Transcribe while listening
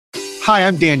Hi,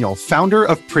 I'm Daniel, founder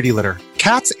of Pretty Litter.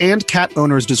 Cats and cat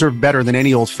owners deserve better than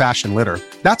any old-fashioned litter.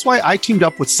 That's why I teamed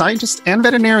up with scientists and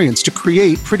veterinarians to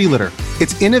create Pretty Litter.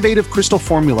 Its innovative crystal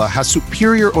formula has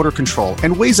superior odor control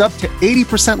and weighs up to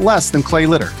 80% less than clay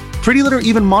litter. Pretty Litter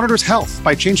even monitors health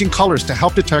by changing colors to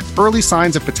help detect early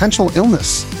signs of potential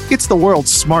illness. It's the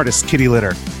world's smartest kitty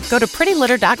litter. Go to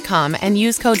prettylitter.com and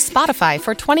use code SPOTIFY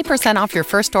for 20% off your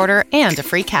first order and a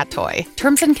free cat toy.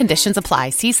 Terms and conditions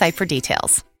apply. See site for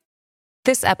details.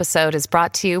 This episode is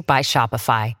brought to you by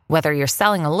Shopify. Whether you're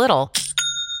selling a little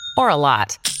or a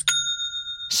lot,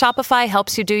 Shopify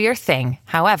helps you do your thing,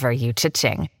 however you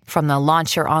cha-ching. From the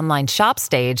launch your online shop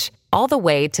stage, all the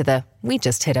way to the we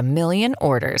just hit 1 million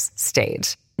orders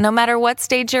stage. No matter what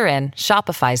stage you're in,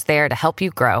 Shopify's there to help you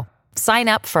grow. Sign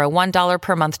up for a $1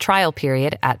 per month trial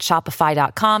period at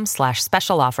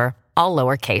shopify.com/special offer, all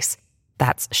lowercase.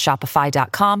 That's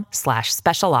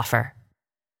shopify.com/special offer.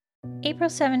 April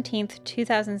 17th,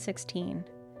 2016.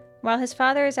 While his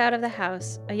father is out of the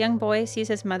house, a young boy sees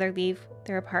his mother leave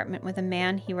their apartment with a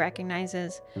man he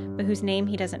recognizes, but whose name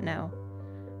he doesn't know.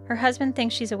 Her husband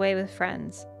thinks she's away with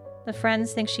friends. The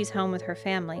friends think she's home with her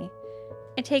family.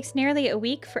 It takes nearly a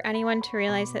week for anyone to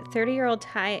realize that 30-year-old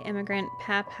Thai immigrant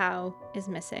Pah Pow is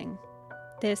missing.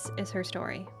 This is her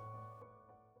story.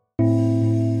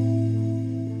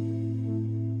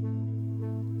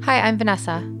 Hi, I'm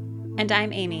Vanessa. And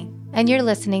I'm Amy. And you're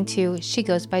listening to She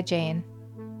Goes by Jane.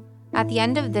 At the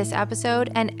end of this episode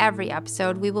and every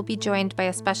episode, we will be joined by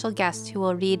a special guest who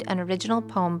will read an original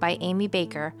poem by Amy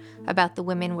Baker about the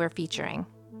women we're featuring.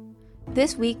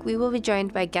 This week, we will be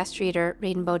joined by guest reader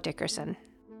Rainbow Dickerson.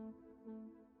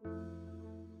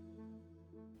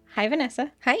 Hi,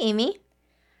 Vanessa. Hi, Amy.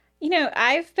 You know,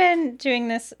 I've been doing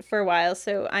this for a while,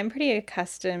 so I'm pretty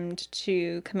accustomed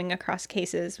to coming across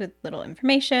cases with little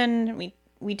information.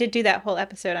 We did do that whole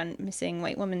episode on missing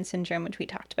white woman syndrome, which we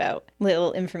talked about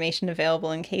little information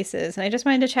available in cases. And I just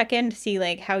wanted to check in to see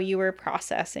how you were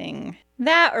processing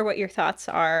that, or what your thoughts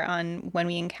are on when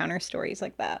we encounter stories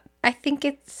like that. I think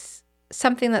it's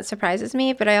something that surprises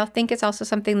me, but I think it's also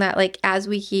something that as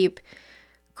we keep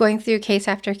going through case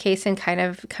after case and kind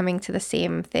of coming to the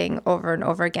same thing over and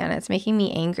over again, it's making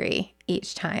me angry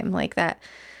each time. That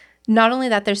not only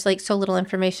that there's so little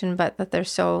information, but that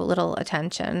there's so little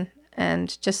attention.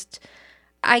 And just,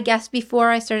 I guess before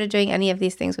I started doing any of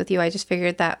these things with you, I just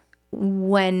figured that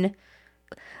when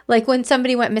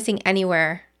somebody went missing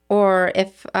anywhere, or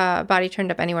if a body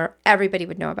turned up anywhere, everybody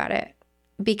would know about it,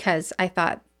 because I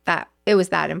thought that it was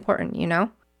that important,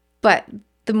 But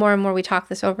the more and more we talk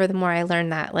this over, the more I learn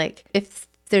that if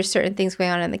there's certain things going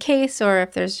on in the case, or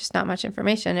if there's just not much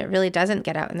information, it really doesn't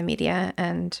get out in the media,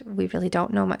 and we really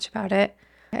don't know much about it.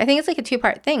 I think it's a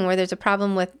two-part thing, where there's a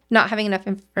problem with not having enough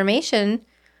information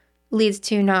leads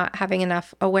to not having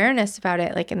enough awareness about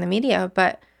it, in the media.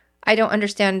 But I don't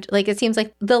understand, it seems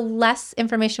like the less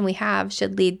information we have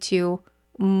should lead to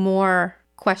more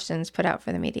questions put out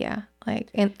for the media,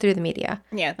 through the media.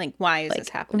 Yeah, why is this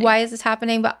happening? Why is this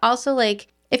happening? But also,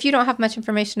 if you don't have much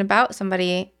information about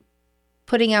somebody,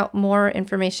 putting out more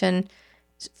information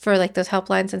for, those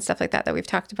helplines and stuff like that we've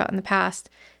talked about in the past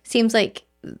seems like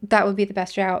that would be the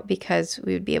best route, because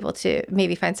we would be able to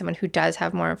maybe find someone who does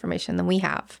have more information than we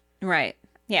have. Right.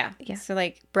 Yeah.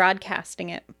 So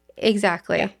broadcasting it.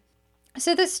 Exactly. Yeah.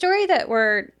 So the story that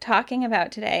we're talking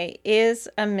about today is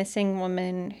a missing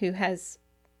woman who has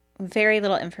very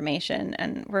little information,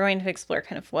 and we're going to explore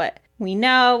kind of what we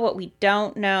know, what we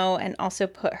don't know, and also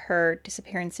put her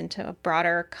disappearance into a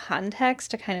broader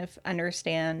context to kind of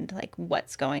understand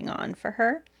what's going on for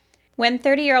her. When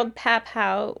 30-year-old Pah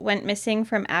Pow went missing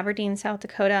from Aberdeen, South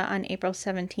Dakota on April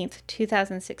 17th,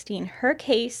 2016, her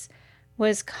case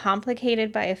was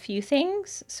complicated by a few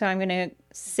things. So I'm going to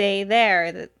say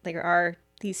there that there are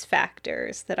these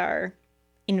factors that are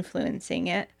influencing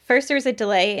it. First, there was a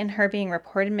delay in her being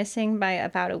reported missing by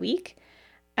about a week.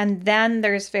 And then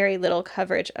there's very little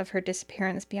coverage of her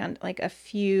disappearance beyond a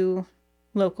few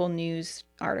local news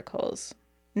articles.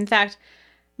 In fact,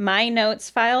 my notes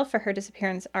file for her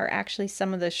disappearance are actually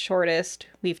some of the shortest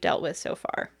we've dealt with so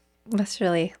far. That's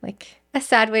really a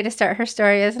sad way to start her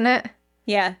story, isn't it?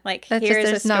 Yeah, That's here's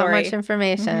there's a story. Not much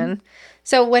information. Mm-hmm.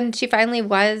 So when she finally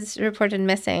was reported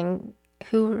missing,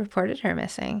 who reported her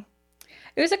missing?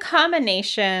 It was a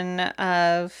combination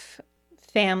of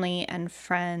family and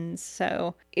friends.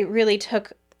 So it really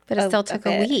took But it still took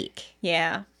a week.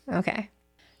 Yeah. Okay.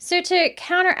 So to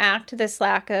counteract this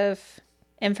lack of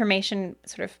information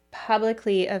sort of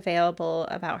publicly available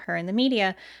about her in the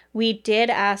media, we did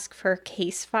ask for a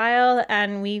case file,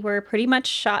 and we were pretty much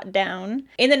shot down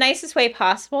in the nicest way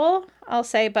possible, I'll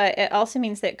say, but it also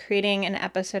means that creating an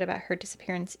episode about her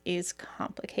disappearance is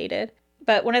complicated.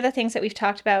 But one of the things that we've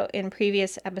talked about in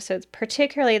previous episodes,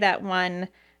 particularly that one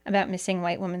about missing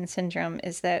white woman syndrome,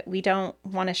 is that we don't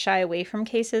want to shy away from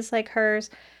cases like hers,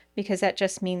 because that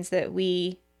just means that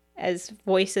we, as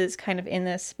voices kind of in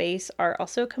this space, are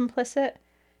also complicit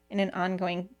in an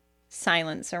ongoing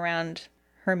silence around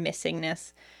her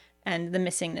missingness and the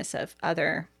missingness of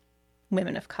other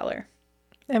women of color.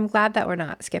 I'm glad that we're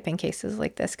not skipping cases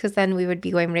like this, because then we would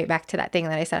be going right back to that thing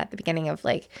that I said at the beginning of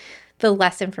like, the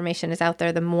less information is out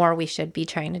there, the more we should be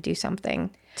trying to do something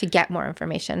to get more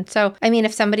information. So, I mean,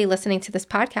 if somebody listening to this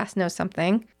podcast knows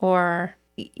something, or,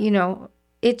 you know,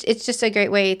 it's just a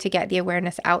great way to get the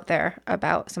awareness out there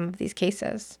about some of these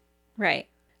cases. Right.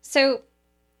 So,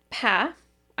 Pah,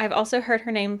 I've also heard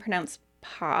her name pronounced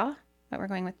Pa, but we're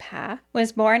going with Pah,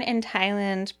 was born in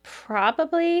Thailand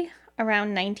probably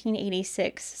around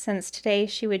 1986, since today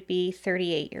she would be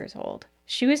 38 years old.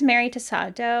 She was married to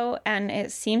Sado, and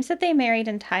it seems that they married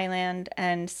in Thailand,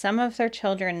 and some of their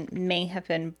children may have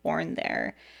been born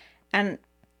there. And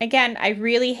again, I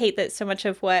really hate that so much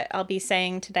of what I'll be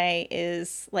saying today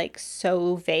is like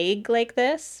so vague like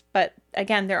this. But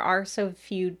again, there are so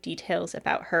few details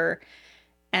about her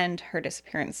and her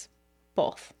disappearance,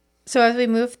 both. So as we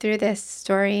move through this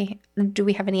story, do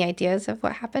we have any ideas of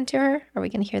what happened to her? Are we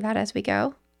going to hear that as we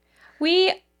go?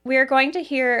 We're going to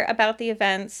hear about the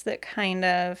events that kind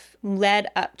of led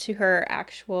up to her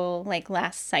actual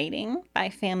last sighting by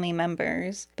family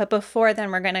members. But before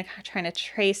then, we're going to try to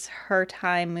trace her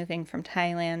time moving from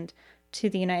Thailand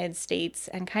to the United States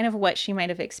and kind of what she might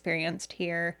have experienced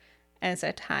here as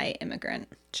a Thai immigrant.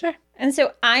 Sure. And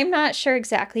so I'm not sure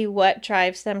exactly what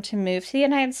drives them to move to the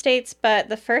United States, but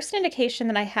the first indication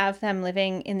that I have them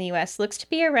living in the U.S. looks to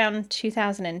be around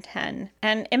 2010.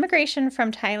 And immigration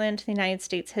from Thailand to the United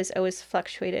States has always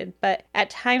fluctuated, but at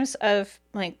times of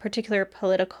particular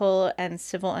political and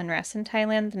civil unrest in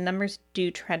Thailand, the numbers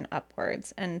do trend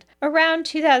upwards. And around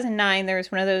 2009, there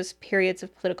was one of those periods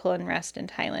of political unrest in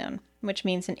Thailand, which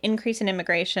means an increase in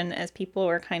immigration as people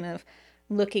were kind of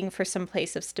looking for some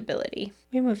place of stability.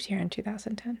 We moved here in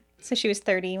 2010. So she was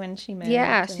 30 when she moved.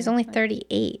 Yeah, she's only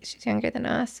 38. She's younger than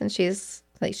us. And she's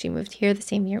she moved here the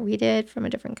same year we did from a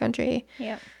different country.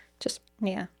 Yeah.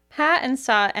 Yeah. Pah and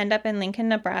Saw end up in Lincoln,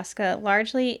 Nebraska,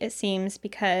 largely, it seems,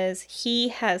 because he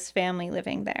has family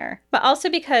living there, but also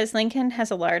because Lincoln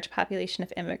has a large population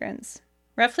of immigrants.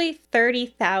 Roughly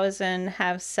 30,000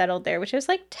 have settled there, which is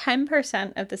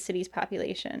 10% of the city's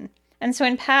population. And so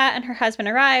when Pah and her husband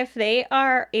arrive, they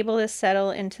are able to settle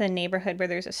into the neighborhood where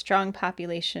there's a strong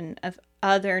population of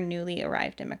other newly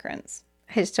arrived immigrants.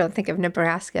 I just don't think of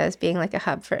Nebraska as being a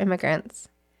hub for immigrants.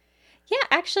 Yeah,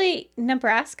 actually,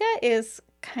 Nebraska is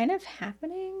kind of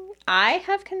happening. I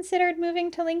have considered moving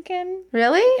to Lincoln.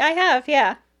 Really? I have,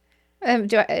 yeah.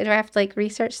 Do I have to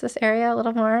research this area a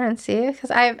little more and see? Because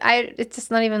it's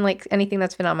just not even anything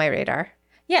that's been on my radar.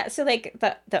 Yeah, so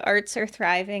the arts are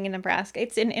thriving in Nebraska.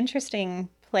 It's an interesting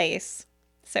place.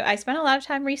 So I spent a lot of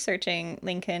time researching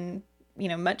Lincoln,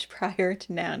 much prior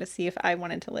to now, to see if I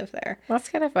wanted to live there. Well, that's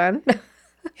kind of fun.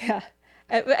 Yeah.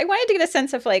 I wanted to get a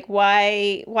sense of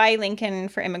why Lincoln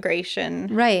for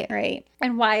immigration. Right.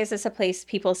 And why is this a place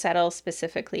people settle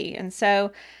specifically? And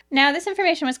so now this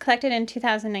information was collected in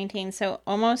 2019, so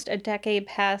almost a decade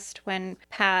passed when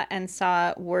Pah and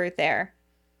Saw were there.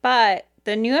 But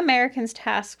the New Americans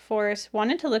Task Force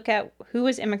wanted to look at who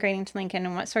was immigrating to Lincoln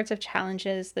and what sorts of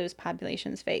challenges those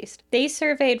populations faced. They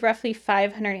surveyed roughly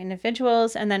 500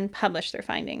 individuals and then published their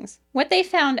findings. What they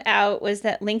found out was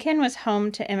that Lincoln was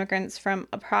home to immigrants from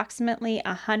approximately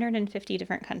 150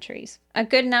 different countries. A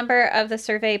good number of the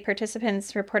survey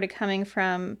participants reported coming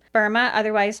from Burma,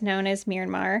 otherwise known as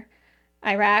Myanmar,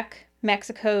 Iraq,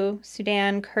 Mexico,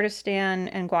 Sudan, Kurdistan,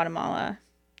 and Guatemala.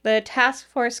 The task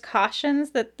force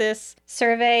cautions that this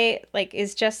survey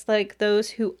is just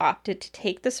those who opted to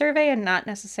take the survey and not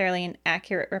necessarily an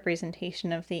accurate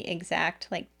representation of the exact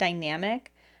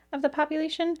dynamic of the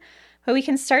population. But we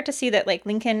can start to see that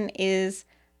Lincoln is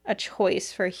a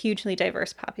choice for a hugely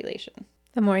diverse population.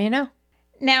 The more you know.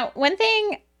 Now, one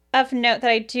thing of note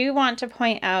that I do want to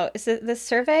point out is that the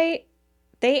survey,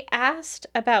 they asked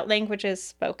about languages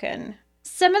spoken.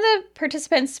 Some of the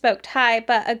participants spoke Thai,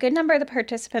 but a good number of the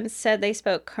participants said they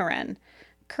spoke Karen.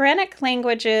 Koranic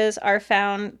languages are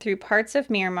found through parts of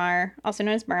Myanmar, also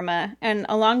known as Burma, and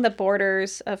along the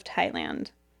borders of Thailand.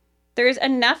 There is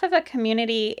enough of a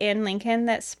community in Lincoln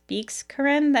that speaks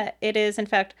Karen that it is, in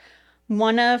fact,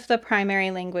 one of the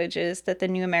primary languages that the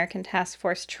New American Task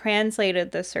Force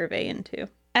translated the survey into.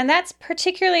 And that's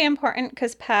particularly important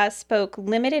because Pah spoke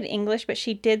limited English, but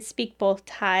she did speak both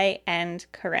Thai and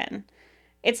Karen.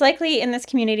 It's likely in this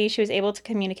community she was able to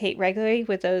communicate regularly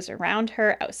with those around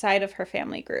her outside of her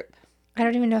family group. I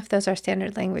don't even know if those are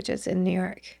standard languages in New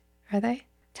York. Are they?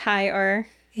 Thai or...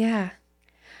 Yeah.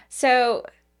 So...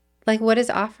 Like, what is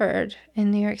offered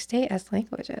in New York State as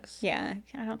languages? Yeah,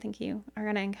 I don't think you are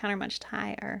going to encounter much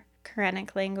Thai or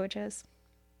Koranic languages.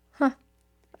 Huh.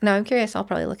 No, I'm curious. I'll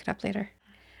probably look it up later.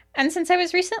 And since I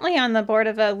was recently on the board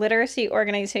of a literacy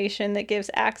organization that gives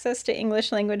access to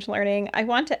English language learning, I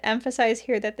want to emphasize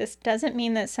here that this doesn't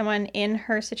mean that someone in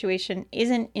her situation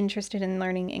isn't interested in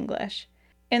learning English.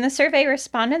 In the survey,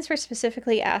 respondents were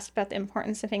specifically asked about the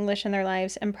importance of English in their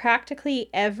lives, and practically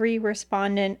every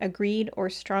respondent agreed or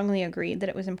strongly agreed that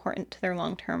it was important to their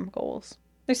long-term goals.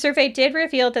 The survey did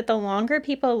reveal that the longer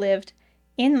people lived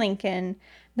in Lincoln,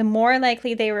 the more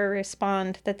likely they were to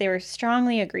respond that they were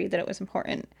strongly agreed that it was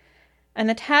important. And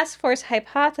the task force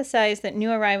hypothesized that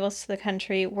new arrivals to the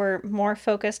country were more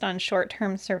focused on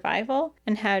short-term survival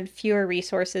and had fewer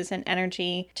resources and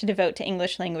energy to devote to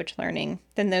English language learning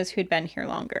than those who'd been here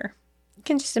longer. You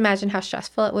can just imagine how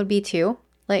stressful it would be, too.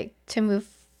 Like, to move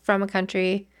from a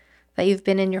country that you've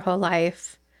been in your whole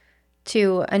life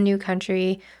to a new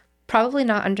country, probably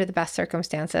not under the best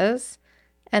circumstances,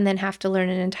 and then have to learn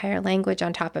an entire language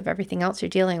on top of everything else you're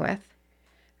dealing with.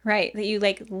 Right, that you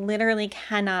like literally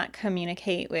cannot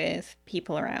communicate with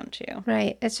people around you.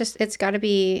 Right. It's got to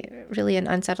be really an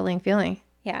unsettling feeling.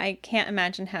 Yeah, I can't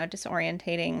imagine how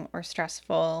disorientating or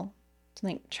stressful to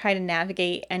like try to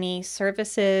navigate any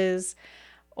services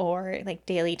or like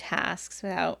daily tasks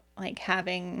without like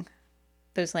having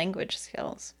those language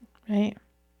skills. Right.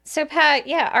 So Pah,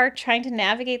 are trying to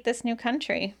navigate this new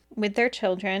country with their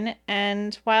children.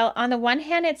 And while on the one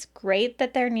hand, it's great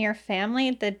that they're near family,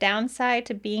 the downside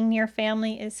to being near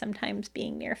family is sometimes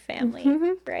being near family,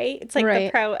 right? It's like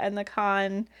the pro and the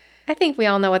con. I think we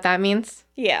all know what that means.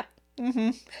 Yeah.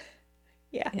 Mm-hmm.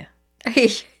 Yeah.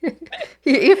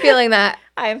 You're feeling that.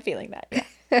 I am feeling that,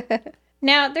 yeah.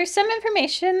 Now, there's some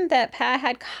information that Pah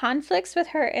had conflicts with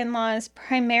her in-laws,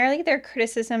 primarily their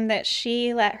criticism that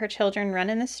she let her children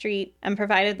run in the street and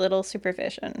provided little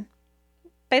supervision.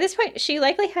 By this point, she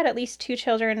likely had at least 2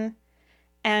 children,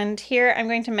 and here I'm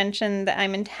going to mention that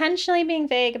I'm intentionally being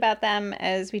vague about them,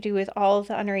 as we do with all of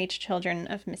the underage children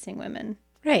of missing women.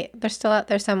 Right. They're still out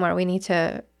there somewhere. We need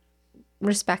to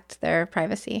respect their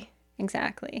privacy.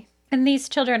 Exactly. And these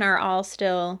children are all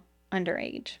still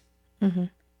underage. Mm-hmm.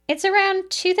 It's around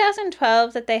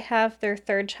 2012 that they have their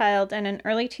 3rd child, and in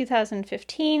early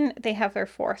 2015, they have their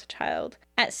 4th child.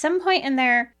 At some point in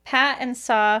there, Pah and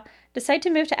Saw decide to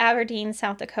move to Aberdeen,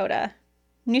 South Dakota.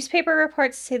 Newspaper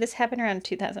reports say this happened around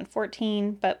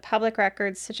 2014, but public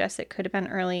records suggest it could have been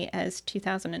early as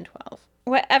 2012.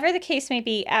 Whatever the case may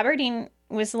be, Aberdeen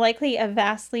was likely a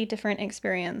vastly different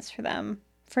experience for them.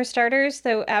 For starters,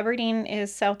 though Aberdeen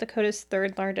is South Dakota's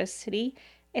 3rd largest city,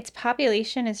 its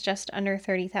population is just under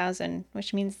 30,000,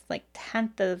 which means like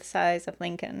 10th of the size of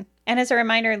Lincoln. And as a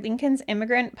reminder, Lincoln's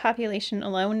immigrant population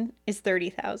alone is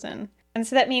 30,000. And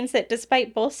so that means that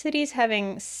despite both cities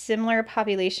having similar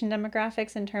population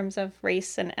demographics in terms of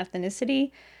race and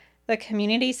ethnicity, the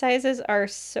community sizes are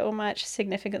so much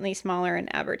significantly smaller in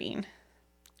Aberdeen.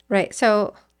 Right.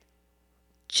 So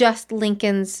just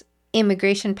Lincoln's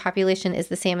immigration population is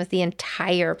the same as the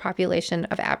entire population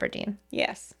of Aberdeen.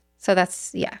 Yes. So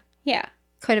that's, Yeah.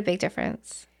 quite a big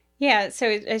difference. Yeah, so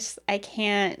it's I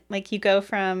can't, like, you go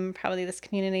from probably this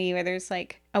community where there's,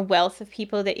 like, a wealth of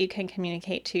people that you can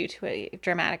communicate to a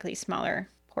dramatically smaller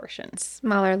portion.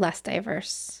 Smaller, less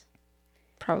diverse.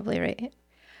 Probably, right?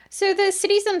 So the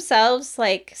cities themselves,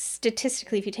 like,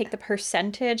 statistically, if you take the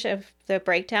percentage of the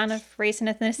breakdown of race and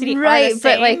ethnicity, right, are the same,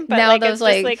 but, like, now like, those, it's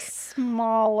like... just, like,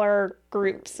 smaller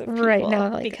groups of people right,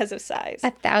 now, like, because of size.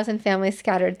 1,000 families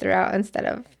scattered throughout instead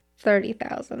of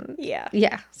 30,000. Yeah.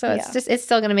 Yeah. So it's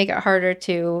still going to make it harder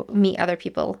to meet other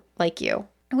people like you.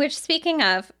 Which, speaking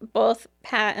of, both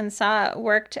Pah and Saw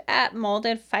worked at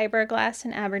Molded Fiberglass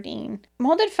in Aberdeen.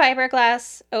 Molded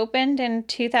Fiberglass opened in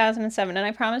 2007, and I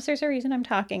promise there's a reason I'm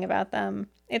talking about them.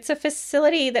 It's a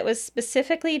facility that was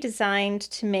specifically designed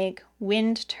to make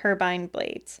wind turbine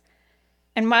blades.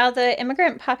 And while the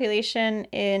immigrant population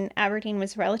in Aberdeen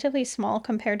was relatively small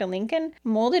compared to Lincoln,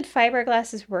 Molded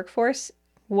Fiberglass's workforce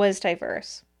was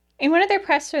diverse. In one of their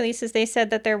press releases, they said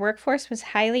that their workforce was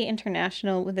highly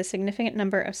international with a significant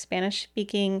number of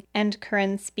Spanish-speaking and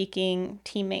Karen-speaking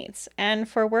teammates. And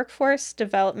for Workforce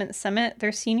Development Summit,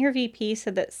 their senior VP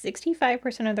said that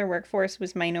 65% of their workforce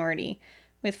was minority,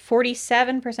 with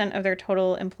 47% of their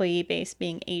total employee base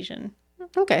being Asian.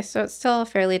 Okay, so it's still a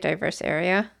fairly diverse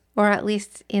area, or at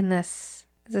least in this,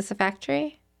 is this a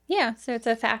factory? Yeah, so it's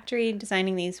a factory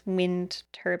designing these wind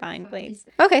turbine blades.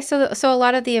 Okay, so a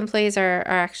lot of the employees are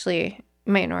actually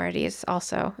minorities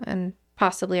also, and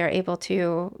possibly are able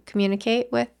to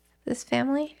communicate with this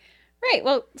family? Right.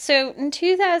 Well, so in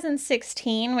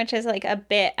 2016, which is like a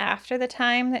bit after the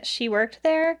time that she worked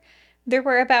there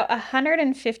were about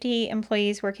 150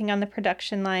 employees working on the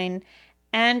production line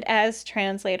and as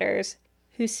translators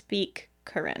who speak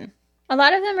Korean. A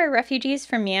lot of them are refugees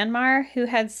from Myanmar who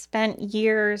had spent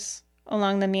years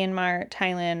along the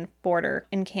Myanmar-Thailand border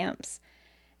in camps.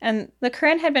 And the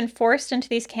Karen had been forced into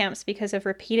these camps because of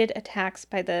repeated attacks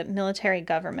by the military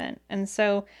government. And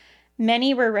so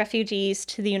many were refugees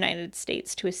to the United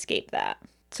States to escape that.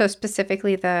 So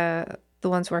specifically the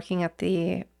ones working at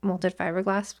the molded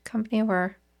fiberglass company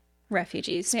were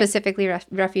refugees. Specifically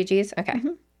refugees? Okay.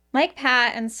 Mm-hmm. Like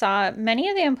Pat and Saw, many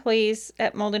of the employees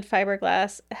at Molded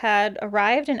Fiberglass had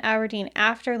arrived in Aberdeen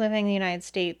after living in the United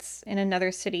States in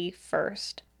another city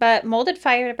first. But Molded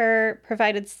Fiber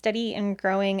provided steady and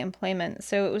growing employment,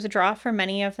 so it was a draw for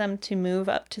many of them to move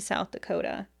up to South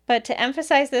Dakota. But to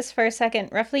emphasize this for a second,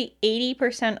 roughly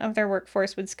 80% of their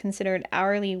workforce was considered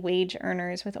hourly wage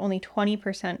earners, with only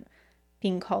 20%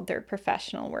 being called their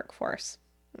professional workforce.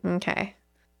 Okay.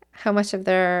 How much of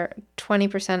their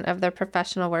 20% of their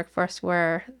professional workforce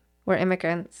were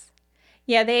immigrants?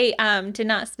 Yeah, they did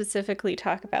not specifically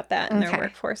talk about that in their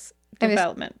workforce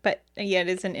development. But yeah, it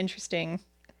is an interesting...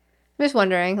 I'm just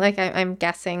wondering, like, I'm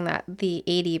guessing that the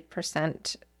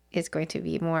 80% is going to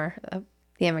be more of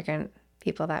the immigrant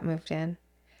people that moved in.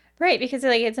 Right, because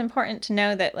like it's important to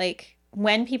know that like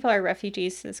when people are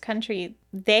refugees to this country,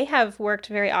 they have worked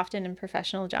very often in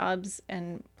professional jobs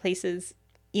and places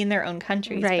in their own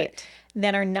countries, right, but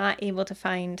then are not able to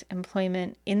find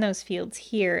employment in those fields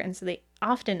here. And so they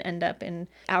often end up in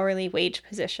hourly wage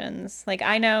positions. Like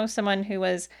I know someone who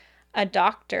was a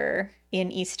doctor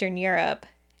in Eastern Europe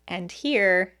and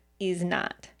here is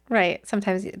not. Right.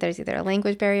 Sometimes there's either a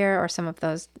language barrier or some of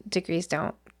those degrees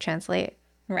don't translate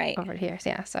right over here.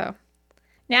 Yeah, so...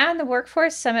 Now in the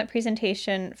Workforce Summit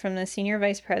presentation from the Senior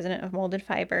Vice President of Molded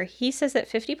Fiber, he says that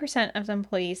 50% of the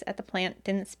employees at the plant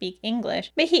didn't speak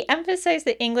English, but he emphasized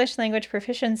that English language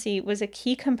proficiency was a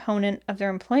key component of their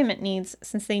employment needs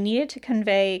since they needed to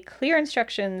convey clear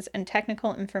instructions and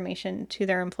technical information to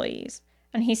their employees.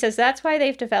 And he says that's why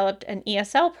they've developed an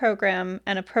ESL program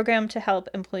and a program to help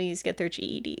employees get their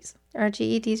GEDs. Are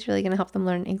GEDs really going to help them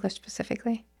learn English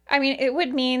specifically? I mean, it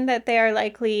would mean that they are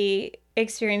likely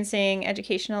experiencing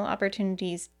educational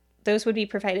opportunities. Those would be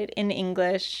provided in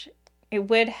English. It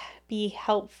would be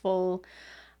helpful,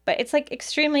 but it's like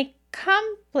extremely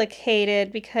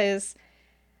complicated because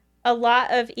a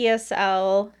lot of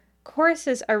ESL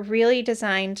courses are really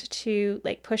designed to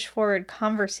like push forward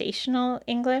conversational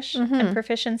English and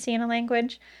proficiency in a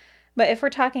language. But if we're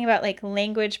talking about like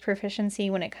language proficiency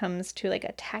when it comes to like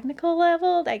a technical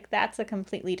level, like that's a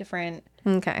completely different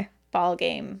ball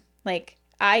game. Like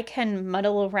I can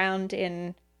muddle around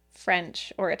in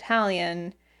French or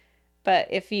Italian, but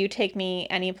if you take me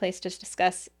any place to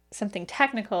discuss something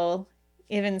technical,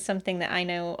 even something that I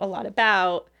know a lot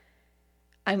about,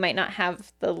 I might not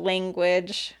have the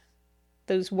language,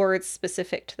 those words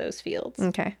specific to those fields.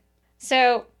 Okay.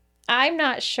 So I'm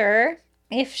not sure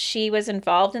if she was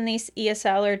involved in these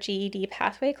ESL or GED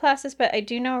pathway classes, but I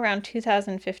do know around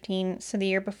 2015, so the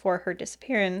year before her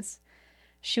disappearance,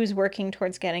 she was working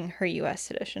towards getting her U.S.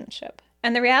 citizenship.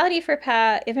 And the reality for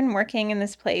Pat, even working in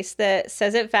this place that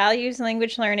says it values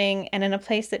language learning and in a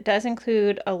place that does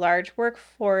include a large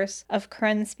workforce of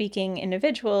Karen-speaking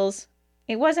individuals,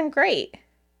 it wasn't great.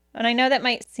 And I know that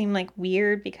might seem like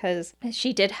weird because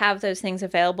she did have those things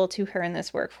available to her in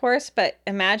this workforce, but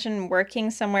imagine working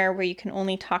somewhere where you can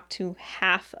only talk to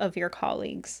half of your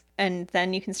colleagues. And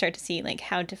then you can start to see like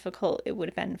how difficult it would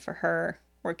have been for her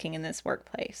working in this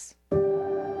workplace.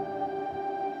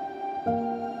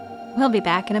 We'll be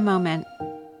back in a moment.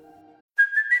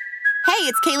 Hey,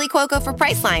 it's Kaylee Cuoco for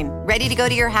Priceline. Ready to go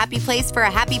to your happy place for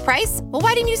a happy price? Well,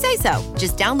 why didn't you say so?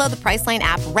 Just download the Priceline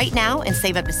app right now and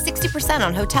save up to 60%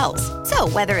 on hotels. So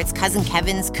whether it's Cousin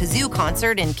Kevin's Kazoo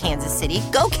Concert in Kansas City,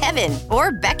 go Kevin,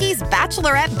 or Becky's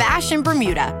Bachelorette Bash in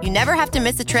Bermuda, you never have to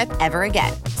miss a trip ever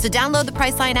again. So download the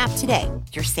Priceline app today.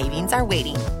 Your savings are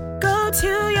waiting. Go to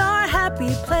your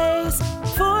happy place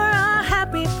for a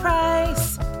happy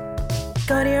price.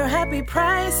 Go to your happy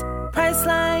price,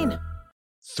 Priceline.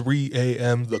 3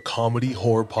 a.m., the comedy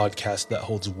horror podcast that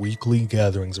holds weekly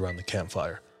gatherings around the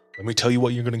campfire. Let me tell you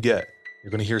what you're going to get.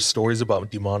 You're going to hear stories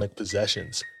about demonic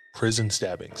possessions, prison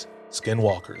stabbings,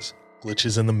 skinwalkers,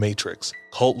 glitches in the Matrix,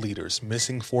 cult leaders,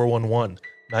 missing 411,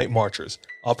 night marchers,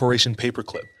 Operation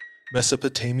Paperclip,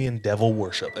 Mesopotamian devil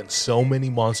worship, and so many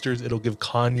monsters it'll give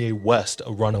Kanye West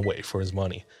a runaway for his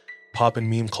money. Pop and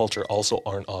meme culture also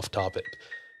aren't off topic.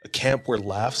 A camp where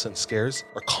laughs and scares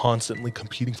are constantly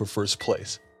competing for first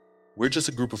place. We're just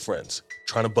a group of friends,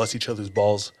 trying to bust each other's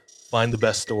balls, find the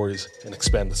best stories, and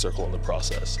expand the circle in the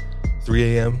process.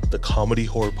 3 a.m., the comedy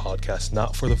horror podcast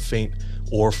not for the faint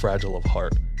or fragile of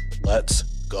heart. Let's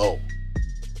go.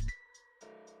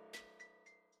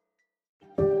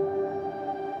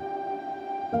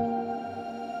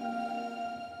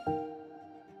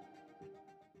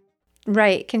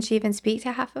 Right. Can she even speak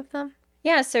to half of them?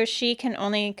 Yeah, so she can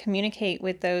only communicate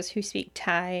with those who speak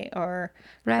Thai or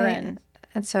Korean.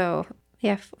 And so,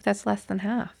 yeah, that's less than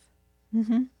half.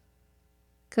 Mm-hmm.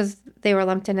 Because they were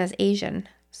lumped in as Asian.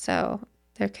 So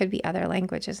there could be other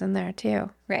languages in there too.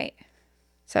 Right.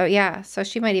 So, yeah. So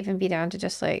she might even be down to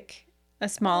just like a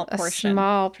small portion. A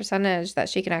small percentage that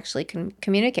she can actually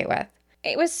communicate with.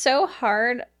 It was so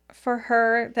hard for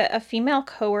her that a female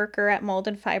coworker at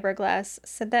Molded Fiberglass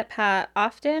said that Pah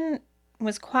often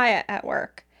was quiet at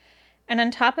work. And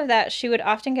on top of that, she would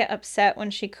often get upset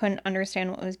when she couldn't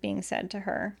understand what was being said to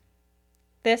her.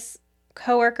 This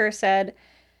coworker said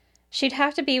she'd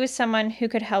have to be with someone who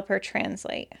could help her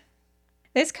translate.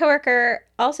 This coworker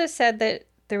also said that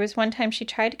there was one time she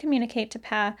tried to communicate to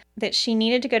Pah that she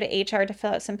needed to go to HR to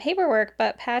fill out some paperwork,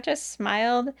 but Pah just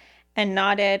smiled and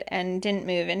nodded and didn't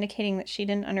move, indicating that she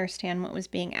didn't understand what was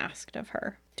being asked of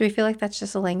her. Do we feel like that's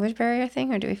just a language barrier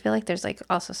thing, or do we feel like there's like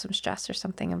also some stress or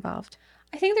something involved?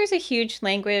 I think there's a huge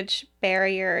language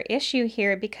barrier issue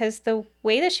here because the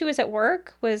way that she was at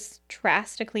work was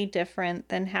drastically different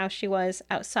than how she was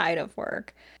outside of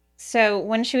work. So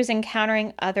when she was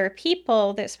encountering other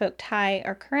people that spoke Thai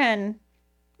or Korean,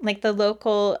 like the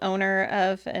local owner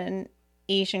of an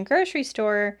Asian grocery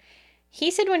store,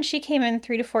 he said when she came in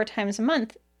 3 to 4 times a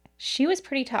month, she was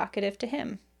pretty talkative to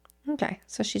him. Okay.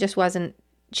 So she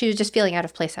was just feeling out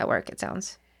of place at work, it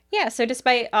sounds. Yeah, so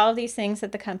despite all of these things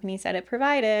that the company said it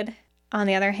provided, on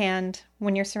the other hand,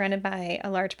 when you're surrounded by a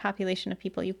large population of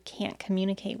people you can't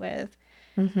communicate with,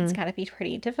 it's got to be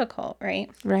pretty difficult, right?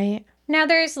 Right. Now,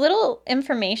 there's little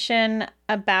information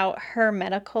about her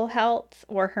medical health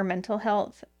or her mental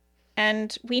health,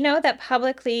 and we know that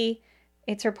publicly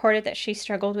it's reported that she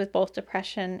struggled with both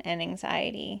depression and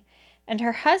anxiety. And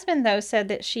her husband, though, said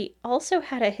that she also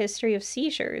had a history of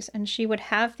seizures, and she would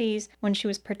have these when she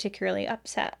was particularly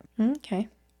upset. Okay.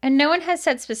 And no one has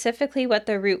said specifically what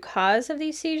the root cause of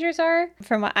these seizures are,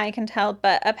 from what I can tell,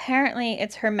 but apparently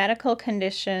it's her medical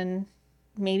condition,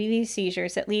 maybe these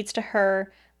seizures, that leads to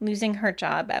her losing her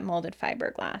job at Molded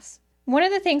Fiberglass. One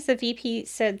of the things the VP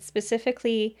said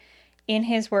specifically in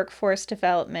his workforce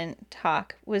development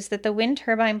talk was that the wind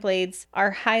turbine blades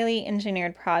are highly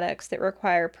engineered products that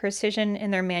require precision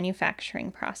in their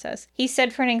manufacturing process. He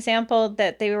said, for an example,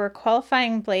 that they were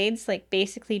qualifying blades, like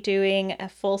basically doing a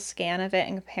full scan of it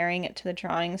and comparing it to the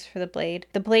drawings for the blade.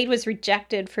 The blade was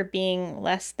rejected for being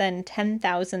less than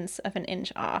 10,000ths of an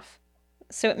inch off.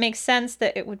 So it makes sense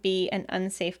that it would be an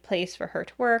unsafe place for her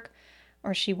to work,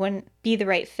 or she wouldn't be the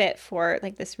right fit for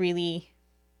like this really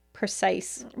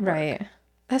precise work. Right.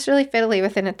 That's really fiddly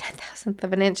within a 10,000th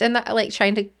of an inch, and that, like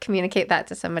trying to communicate that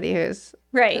to somebody who's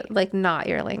right, like not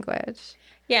your language.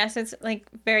 Yeah, so it's like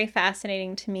very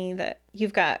fascinating to me that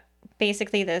you've got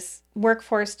basically this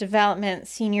workforce development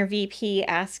senior VP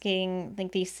asking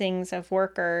like these things of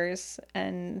workers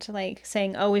and like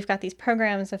saying, oh, we've got these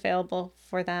programs available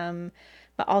for them,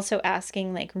 but also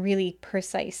asking like really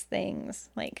precise things,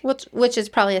 like which is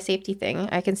probably a safety thing.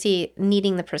 I can see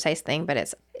needing the precise thing, but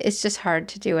it's just hard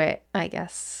to do it, I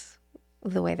guess,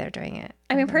 the way they're doing it.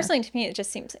 I mean, personally, to me, it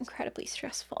just seems incredibly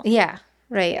stressful. Yeah,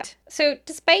 right. Yeah. So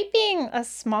despite being a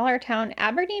smaller town,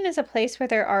 Aberdeen is a place where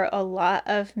there are a lot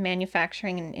of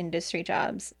manufacturing and industry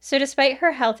jobs. So despite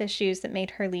her health issues that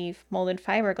made her leave Molded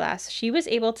Fiberglass, she was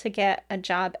able to get a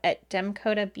job at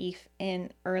Demcoda Beef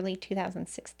in early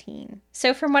 2016.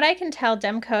 So from what I can tell,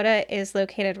 Demcoda is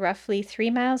located roughly 3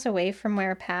 miles away from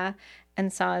where Pah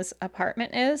and Saw's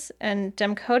apartment is, and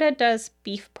Demcoda does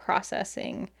beef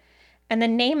processing. And the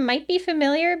name might be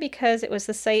familiar because it was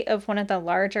the site of one of the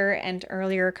larger and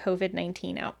earlier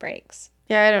COVID-19 outbreaks.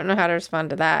 Yeah, I don't know how to respond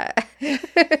to that.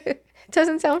 It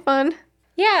doesn't sound fun.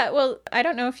 Yeah, well, I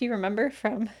don't know if you remember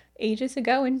from ages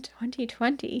ago in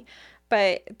 2020,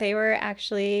 but they were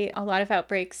actually a lot of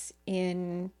outbreaks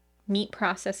in meat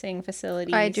processing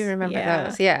facilities. I do remember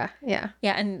those. Yeah. Yeah,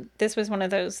 and this was one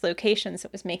of those locations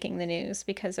that was making the news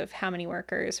because of how many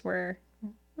workers were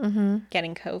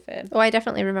getting COVID. Oh, I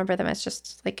definitely remember them. It's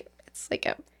just like,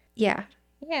 yeah.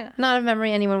 Not a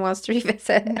memory anyone wants to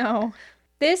revisit. No.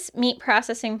 This meat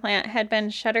processing plant had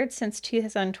been shuttered since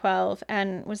 2012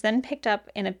 and was then picked up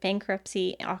in a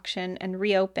bankruptcy auction and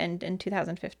reopened in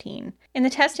 2015. In the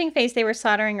testing phase, they were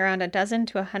slaughtering around a dozen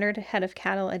to 100 head of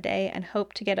cattle a day and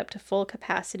hoped to get up to full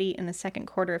capacity in the second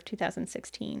quarter of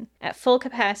 2016. At full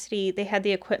capacity, they had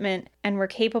the equipment and were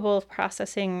capable of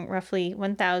processing roughly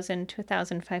 1,000 to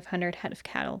 1,500 head of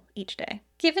cattle each day.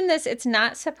 Given this, it's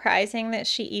not surprising that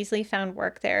she easily found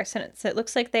work there, since it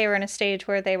looks like they were in a stage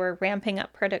where they were ramping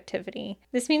up productivity.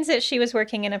 This means that she was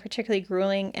working in a particularly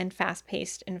grueling and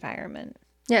fast-paced environment.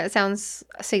 Yeah, it sounds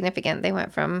significant. They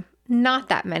went from not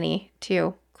that many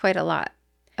to quite a lot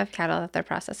of cattle that they're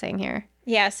processing here.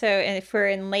 Yeah, so if we're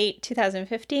in late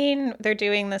 2015, they're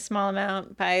doing the small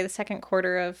amount. By the second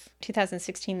quarter of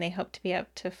 2016, they hope to be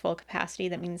up to full capacity.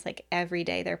 That means like every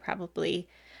day they're probably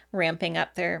ramping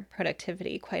up their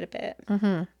productivity quite a bit.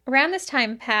 Around this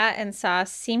time, Pat and Sauce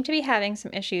seemed to be having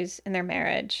some issues in their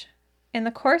marriage. In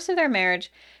the course of their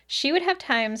marriage, she would have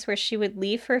times where she would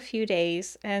leave for a few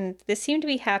days, and this seemed to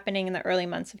be happening in the early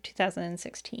months of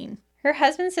 2016. Her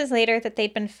husband says later that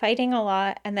they'd been fighting a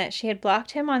lot and that she had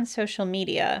blocked him on social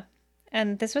media,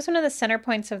 and this was one of the center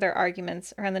points of their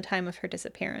arguments around the time of her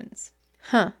disappearance.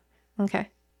 Huh. Okay.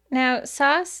 Now,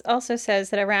 Sauce also says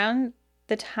that around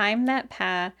the time that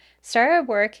Pah started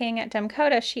working at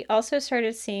Demkota, she also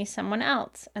started seeing someone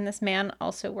else, and this man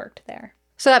also worked there.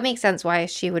 So that makes sense why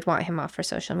she would want him off for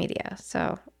social media.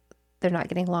 So they're not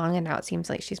getting along, and now it seems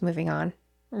like she's moving on.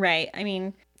 Right. I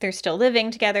mean, they're still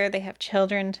living together. They have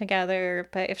children together.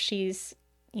 But if she's,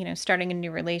 starting a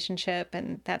new relationship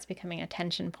and that's becoming a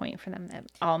tension point for them,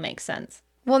 that all makes sense.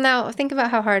 Well, now think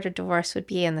about how hard a divorce would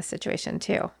be in this situation,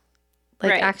 too.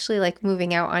 Like, right. Actually, like,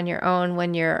 moving out on your own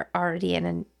when you're already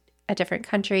in a different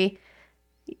country,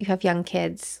 you have young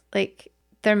kids, like,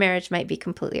 their marriage might be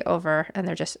completely over and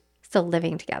they're just still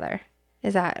living together.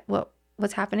 Is that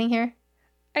what's happening here?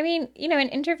 I mean, in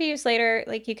interviews later,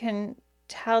 like, you can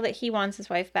tell that he wants his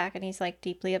wife back and he's, like,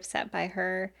 deeply upset by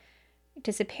her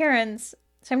disappearance.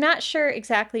 So I'm not sure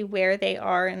exactly where they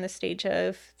are in the stage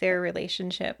of their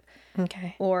relationship.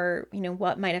 Okay. Or,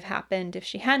 what might have happened if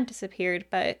she hadn't disappeared,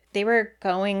 but they were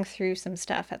going through some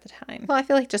stuff at the time. Well, I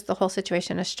feel like just the whole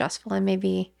situation is stressful, and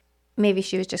maybe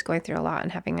she was just going through a lot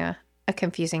and having a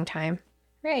confusing time.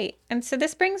 Right. And so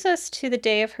this brings us to the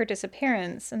day of her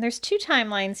disappearance. And there's two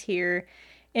timelines here.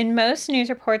 In most news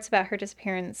reports about her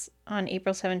disappearance on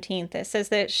April 17th, it says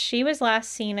that she was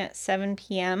last seen at 7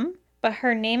 p.m., but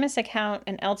her NamUs account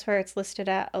and elsewhere it's listed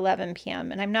at 11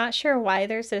 p.m. And I'm not sure why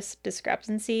there's this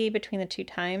discrepancy between the two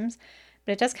times,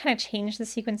 but it does kind of change the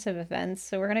sequence of events.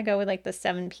 So we're going to go with like the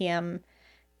 7 p.m.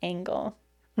 angle.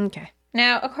 Okay.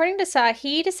 Now, according to Sa,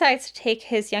 he decides to take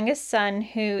his youngest son,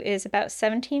 who is about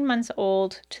 17 months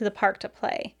old, to the park to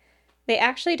play. They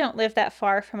actually don't live that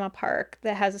far from a park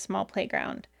that has a small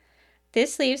playground.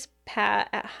 This leaves Pat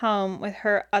at home with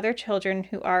her other children,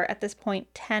 who are at this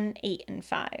point 10, 8, and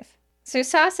 5. So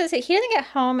Sa says that he doesn't get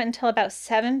home until about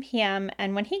 7 p.m.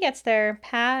 And when he gets there,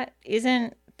 Pat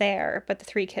isn't there, but the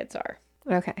three kids are.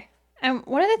 Okay. And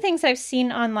one of the things I've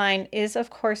seen online is,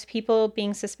 of course, people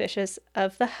being suspicious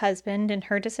of the husband and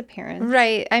her disappearance.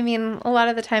 Right. I mean, a lot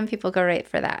of the time people go right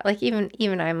for that. Like,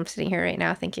 even I'm sitting here right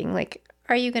now thinking, like,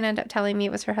 are you going to end up telling me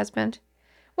it was her husband?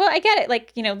 Well, I get it.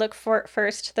 Like, look for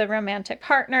first the romantic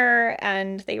partner,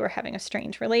 and they were having a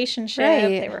strange relationship.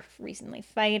 Right. They were recently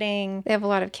fighting. They have a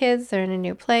lot of kids. They're in a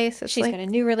new place. She's got a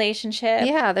new relationship.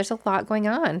 Yeah, there's a lot going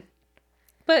on.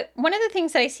 But one of the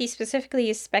things that I see specifically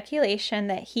is speculation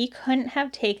that he couldn't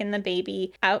have taken the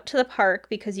baby out to the park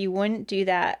because you wouldn't do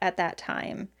that at that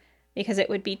time, because it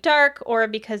would be dark, or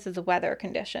because of the weather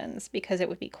conditions, because it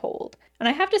would be cold. And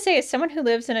I have to say, as someone who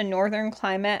lives in a northern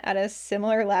climate at a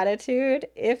similar latitude,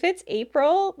 if it's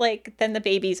April, then the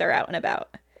babies are out and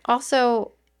about.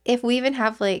 Also, if we even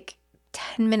have 10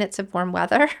 minutes of warm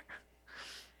weather,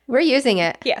 we're using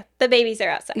it. Yeah, the babies are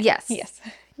outside. Yes.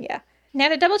 Yeah. Now,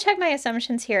 to double check my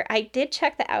assumptions here, I did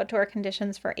check the outdoor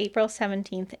conditions for April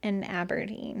 17th in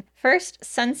Aberdeen. First,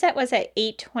 sunset was at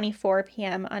 8:24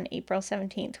 p.m. on April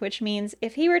 17th, which means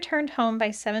if he returned home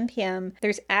by 7 p.m.,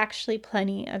 there's actually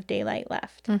plenty of daylight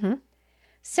left. Mm-hmm.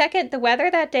 Second, the weather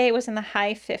that day was in the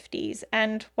high 50s,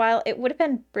 and while it would have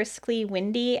been briskly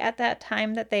windy at that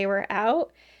time that they were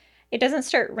out, it doesn't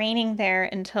start raining there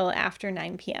until after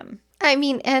 9 p.m. I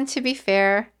mean, and to be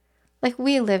fair,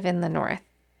 we live in the north.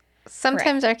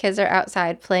 Sometimes Our kids are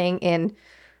outside playing in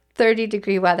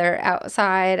 30-degree weather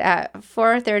outside at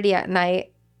 4:30 at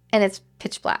night, And it's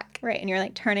pitch black. Right. And you're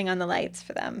like turning on the lights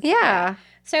for them. Yeah.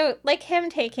 So like him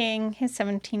taking his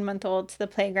 17-month-old to the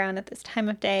playground at this time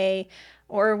of day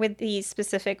or with these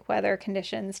specific weather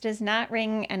conditions does not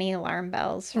ring any alarm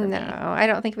bells for me. No, I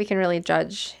don't think we can really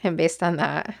judge him based on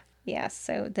that. Yes.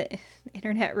 So the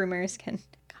internet rumors can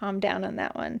calm down on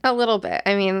that one. A little bit.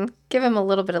 I mean, give him a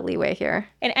little bit of leeway here.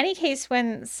 In any case,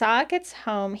 when Sa gets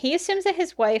home, he assumes that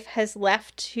his wife has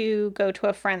left to go to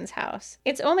a friend's house.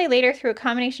 It's only later through a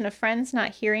combination of friends not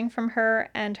hearing from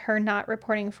her and her not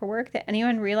reporting for work that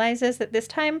anyone realizes that this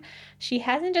time she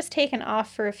hasn't just taken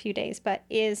off for a few days, but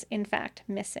is in fact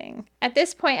missing. At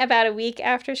this point, about a week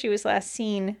after she was last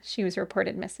seen, she was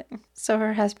reported missing. So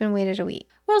her husband waited a week.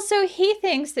 Well, so he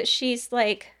thinks that she's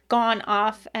like gone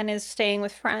off and is staying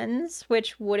with friends,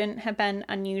 which wouldn't have been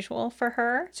unusual for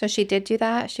her. So she did do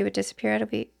that? She would disappear at a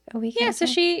week? Yeah, so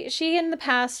she in the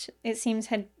past, it seems,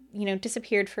 had,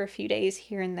 disappeared for a few days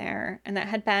here and there. And that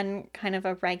had been kind of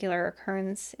a regular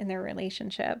occurrence in their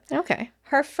relationship. Okay.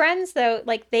 Her friends, though,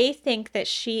 like they think that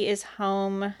she is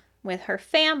home with her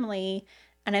family.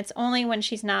 And it's only when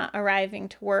she's not arriving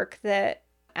to work that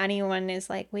anyone is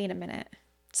like, wait a minute.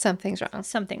 Something's wrong.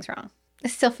 Something's wrong. It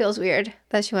still feels weird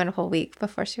that she went a whole week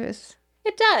before she was...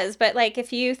 It does, but like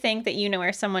if you think that you know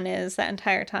where someone is that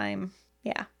entire time,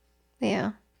 yeah.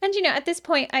 Yeah. And at this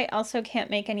point, I also can't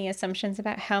make any assumptions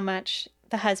about how much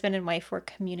the husband and wife were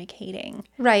communicating.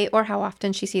 Right, or how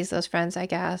often she sees those friends, I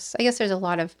guess. I guess there's a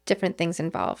lot of different things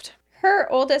involved.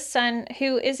 Her oldest son,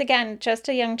 who is, again, just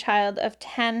a young child of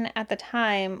 10 at the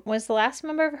time, was the last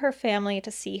member of her family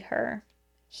to see her.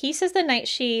 He says the night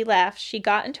she left, she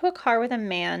got into a car with a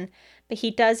man, but he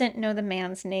doesn't know the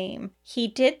man's name. He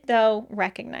did, though,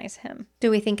 recognize him. Do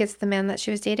we think it's the man that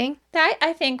she was dating? That,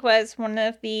 I think, was one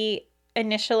of the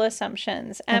initial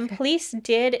assumptions. And police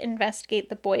did investigate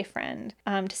the boyfriend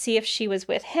to see if she was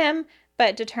with him,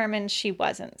 but determined she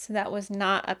wasn't. So that was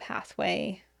not a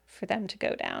pathway for them to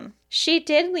go down. She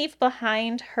did leave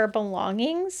behind her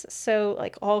belongings, so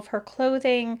like all of her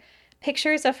clothing.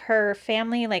 Pictures of her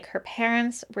family, like her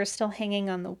parents, were still hanging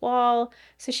on the wall.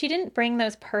 So she didn't bring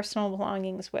those personal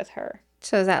belongings with her.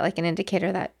 So is that like an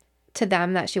indicator that to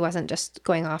them that she wasn't just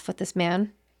going off with this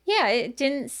man? Yeah, it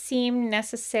didn't seem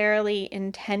necessarily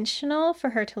intentional for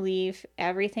her to leave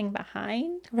everything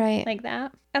behind. Right. Like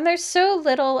that. And there's so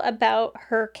little about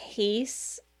her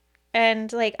case.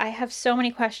 And like, I have so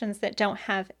many questions that don't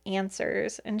have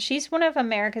answers. And she's one of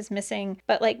America's missing,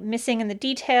 but like missing in the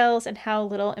details and how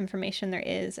little information there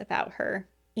is about her,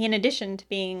 in addition to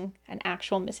being an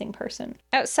actual missing person.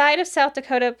 Outside of South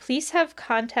Dakota, police have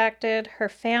contacted her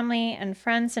family and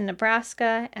friends in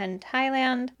Nebraska and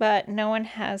Thailand, but no one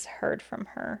has heard from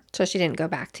her. So she didn't go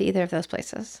back to either of those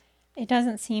places? It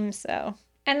doesn't seem so.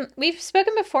 And we've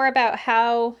spoken before about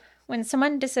how when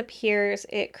someone disappears,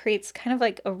 it creates kind of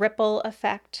like a ripple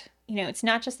effect. It's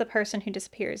not just the person who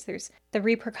disappears. There's the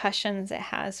repercussions it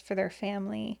has for their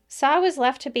family. Sa was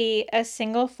left to be a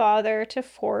single father to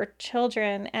 4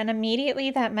 children, and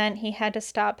immediately that meant he had to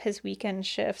stop his weekend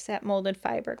shifts at Molded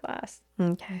Fiberglass.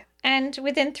 Okay. And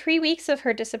within 3 weeks of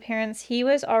her disappearance, he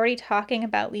was already talking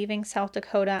about leaving South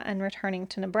Dakota and returning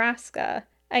to Nebraska.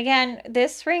 Again,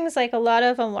 this rings like a lot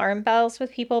of alarm bells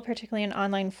with people, particularly in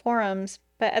online forums.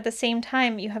 But at the same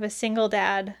time, you have a single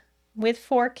dad with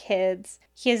 4 kids.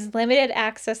 He has limited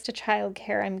access to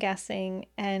childcare, I'm guessing,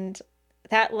 and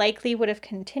that likely would have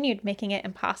continued, making it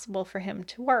impossible for him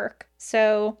to work.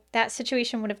 So that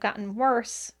situation would have gotten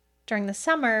worse during the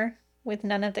summer with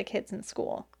none of the kids in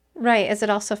school. Right. Is it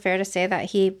also fair to say that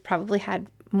he probably had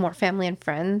more family and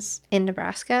friends in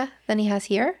Nebraska than he has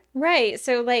here? Right.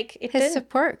 So like his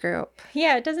support group.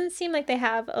 Yeah, it doesn't seem like they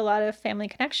have a lot of family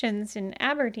connections in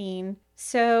Aberdeen.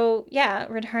 So yeah,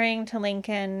 returning to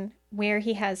Lincoln where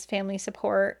he has family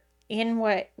support in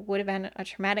what would have been a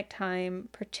traumatic time,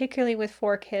 particularly with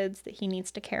 4 kids that he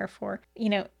needs to care for,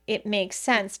 it makes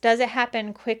sense. Does it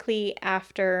happen quickly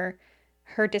after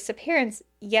her disappearance?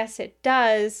 Yes, it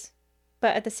does.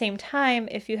 But at the same time,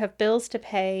 if you have bills to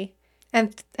pay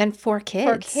and 4 kids.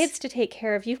 4 kids to take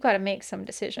care of, you've got to make some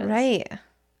decisions. Right.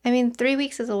 I mean, 3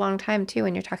 weeks is a long time, too,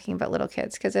 when you're talking about little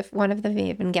kids, because if one of them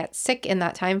even gets sick in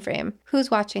that time frame, who's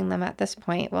watching them at this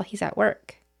point while he's at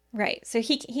work? Right. So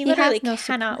he literally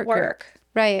cannot work.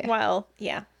 Right. Well,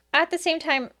 yeah. At the same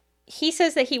time, he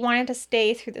says that he wanted to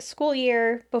stay through the school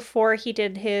year before he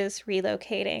did his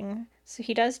relocating. So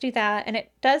he does do that. And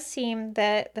it does seem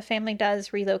that the family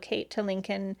does relocate to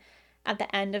Lincoln at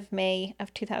the end of May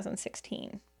of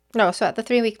 2016. No, so at the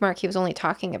 3-week mark, he was only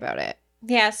talking about it.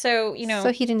 Yeah, so,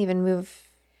 So he didn't even move.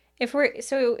 If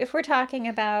we're talking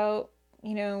about,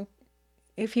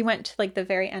 if he went to like the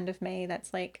very end of May,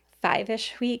 that's like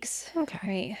 5-ish weeks. Okay.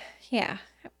 Right. Yeah.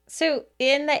 So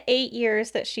in the 8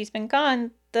 years that she's been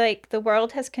gone, like the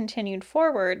world has continued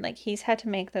forward. Like he's had to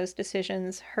make those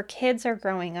decisions. Her kids are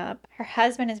growing up. Her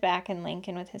husband is back in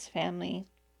Lincoln with his family.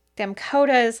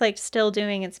 Demcoda is like still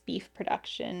doing its beef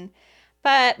production.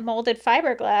 But molded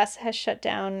fiberglass has shut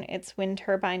down its wind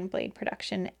turbine blade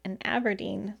production in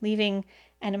Aberdeen, leaving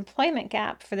an employment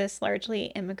gap for this largely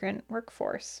immigrant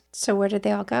workforce. So where did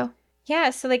they all go?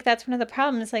 Yeah, so like that's one of the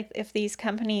problems. Like if these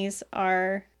companies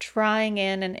are drawing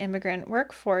in an immigrant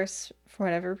workforce for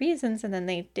whatever reasons, and then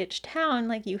they ditch town,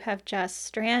 like you have just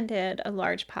stranded a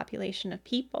large population of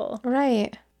people.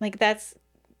 Right. Like that's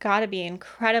got to be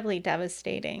incredibly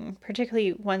devastating,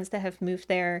 particularly ones that have moved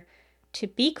there to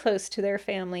be close to their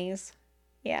families.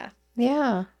 Yeah.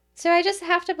 Yeah. So I just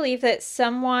have to believe that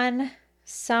someone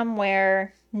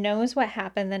somewhere knows what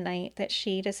happened the night that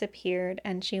she disappeared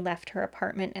and she left her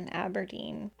apartment in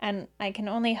Aberdeen. And I can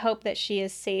only hope that she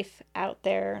is safe out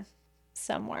there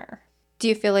somewhere. Do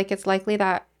you feel like it's likely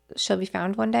that she'll be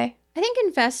found one day? I think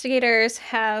investigators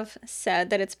have said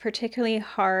that it's particularly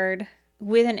hard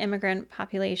with an immigrant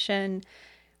population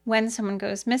when someone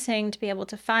goes missing to be able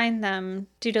to find them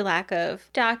due to lack of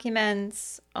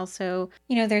documents. Also,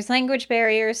 there's language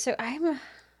barriers. So I'm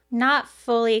not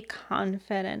fully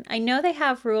confident. I know they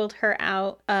have ruled her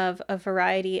out of a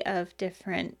variety of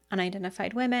different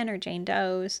unidentified women or Jane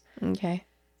Does. Okay.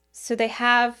 So they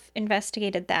have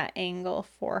investigated that angle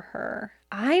for her.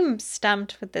 I'm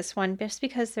stumped with this one just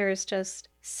because there's just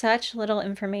such little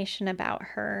information about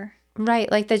her.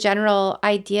 Right. Like the general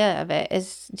idea of it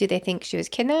is, do they think she was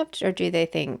kidnapped or do they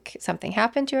think something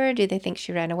happened to her? Do they think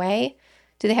she ran away?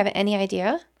 Do they have any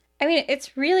idea? I mean,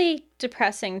 it's really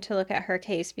depressing to look at her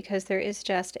case because there is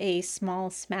just a small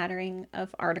smattering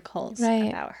of articles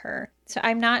about her. So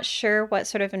I'm not sure what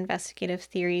sort of investigative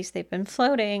theories they've been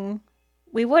floating.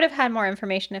 We would have had more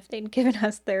information if they'd given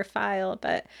us their file,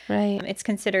 but it's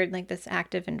considered like this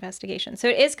active investigation. So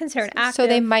it is considered active. So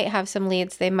they might have some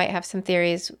leads. They might have some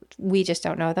theories. We just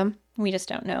don't know them. We just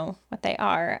don't know what they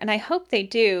are. And I hope they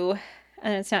do.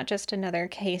 And it's not just another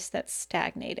case that's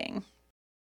stagnating.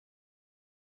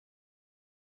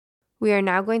 We are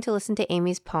now going to listen to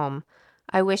Amy's poem,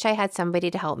 I Wish I Had Somebody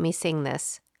to Help Me Sing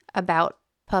This, about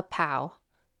Pah Pow,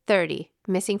 30,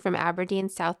 missing from Aberdeen,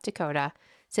 South Dakota,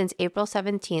 since April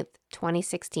 17th,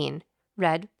 2016,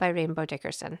 read by Rainbow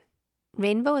Dickerson.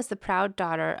 Rainbow is the proud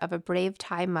daughter of a brave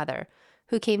Thai mother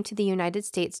who came to the United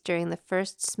States during the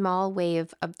first small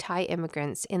wave of Thai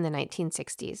immigrants in the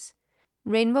 1960s.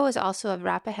 Rainbow is also of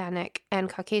Rappahannock and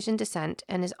Caucasian descent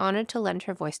and is honored to lend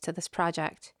her voice to this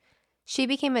project. She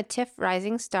became a TIFF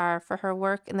Rising Star for her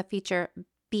work in the feature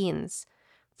Beans,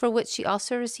 for which she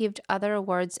also received other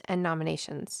awards and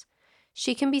nominations.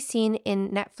 She can be seen in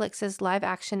Netflix's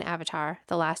live-action Avatar,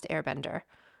 The Last Airbender,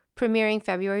 premiering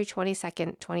February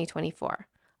 22nd, 2024.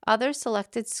 Other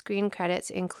selected screen credits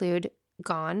include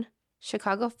Gone,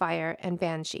 Chicago Fire, and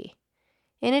Banshee.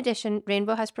 In addition,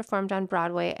 Rainbow has performed on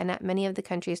Broadway and at many of the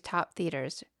country's top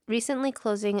theaters, recently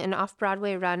closing an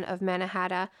off-Broadway run of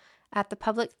Mannahatta at the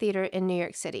Public Theater in New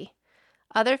York City.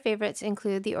 Other favorites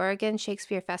include the Oregon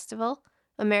Shakespeare Festival,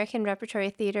 American Repertory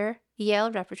Theater, Yale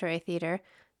Repertory Theater,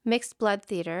 Mixed Blood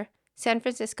Theater, San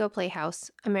Francisco Playhouse,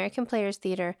 American Players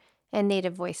Theater, and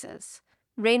Native Voices.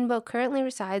 Rainbow currently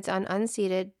resides on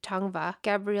unceded Tongva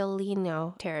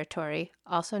Gabrielino territory,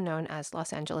 also known as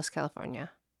Los Angeles,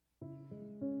 California.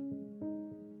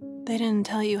 They didn't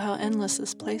tell you how endless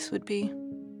this place would be.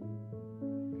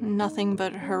 Nothing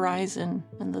but horizon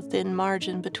and the thin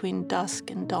margin between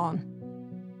dusk and dawn.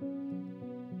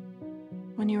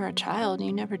 When you were a child,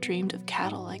 you never dreamed of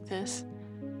cattle like this.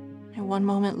 And one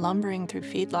moment lumbering through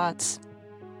feedlots,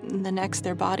 and the next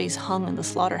their bodies hung in the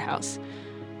slaughterhouse,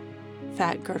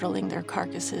 fat girdling their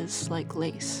carcasses like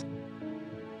lace.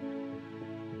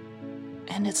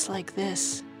 And it's like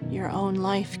this, your own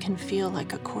life can feel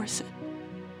like a corset.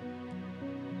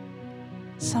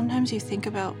 Sometimes you think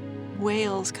about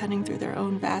whales cutting through their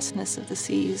own vastness of the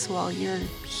seas while you're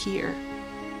here.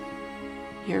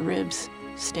 Your ribs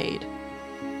stayed,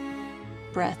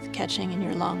 breath catching in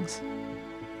your lungs.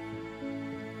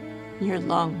 Your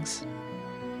lungs.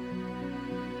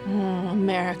 Oh,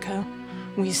 America,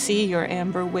 we see your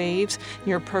amber waves,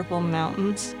 your purple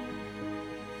mountains.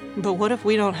 But what if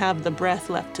we don't have the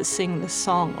breath left to sing this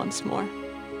song once more?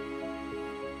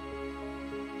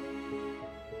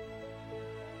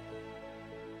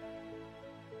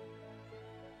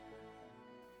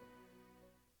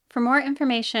 For more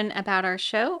information about our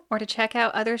show or to check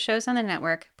out other shows on the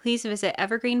network, please visit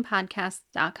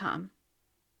evergreenpodcasts.com.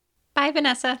 Bye,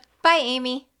 Vanessa. Bye,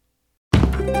 Amy.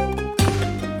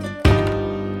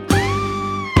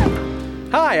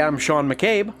 Hi, I'm Sean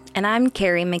McCabe. And I'm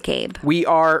Carrie McCabe. We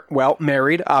are, well,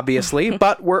 married, obviously,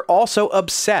 but we're also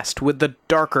obsessed with the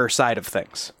darker side of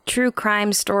things. True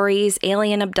crime stories,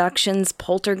 alien abductions,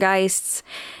 poltergeists.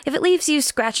 If it leaves you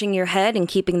scratching your head and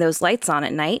keeping those lights on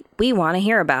at night, we want to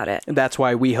hear about it. That's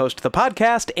why we host the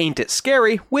podcast, Ain't It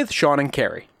Scary, with Sean and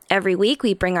Carrie. Every week,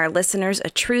 we bring our listeners a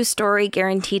true story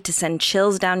guaranteed to send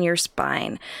chills down your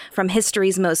spine. From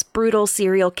history's most brutal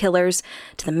serial killers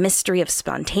to the mystery of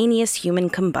spontaneous human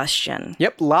combustion.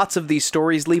 Yep, lots of these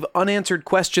stories leave unanswered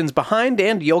questions behind,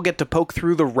 and you'll get to poke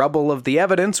through the rubble of the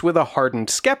evidence with a hardened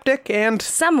skeptic and...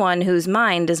 someone whose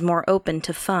mind is more open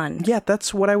to fun. Yeah,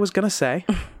 that's what I was gonna say.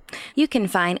 You can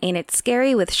find Ain't It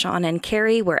Scary with Sean and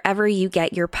Carrie wherever you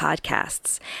get your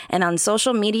podcasts. And on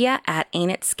social media at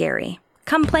Ain't It Scary.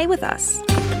 Come play with us.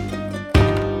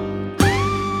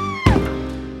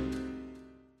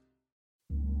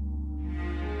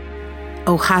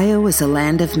 Ohio is a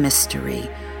land of mystery,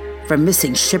 from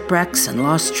missing shipwrecks and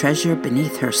lost treasure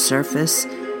beneath her surface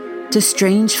to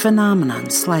strange phenomenon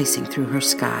slicing through her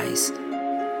skies.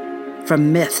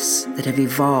 From myths that have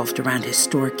evolved around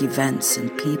historic events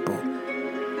and people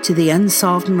to the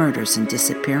unsolved murders and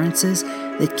disappearances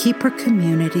that keep her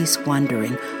communities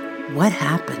wondering what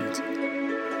happened.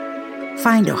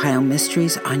 Find Ohio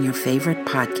Mysteries on your favorite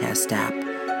podcast app,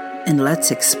 and let's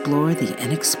explore the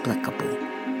inexplicable.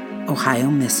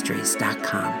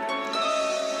 OhioMysteries.com.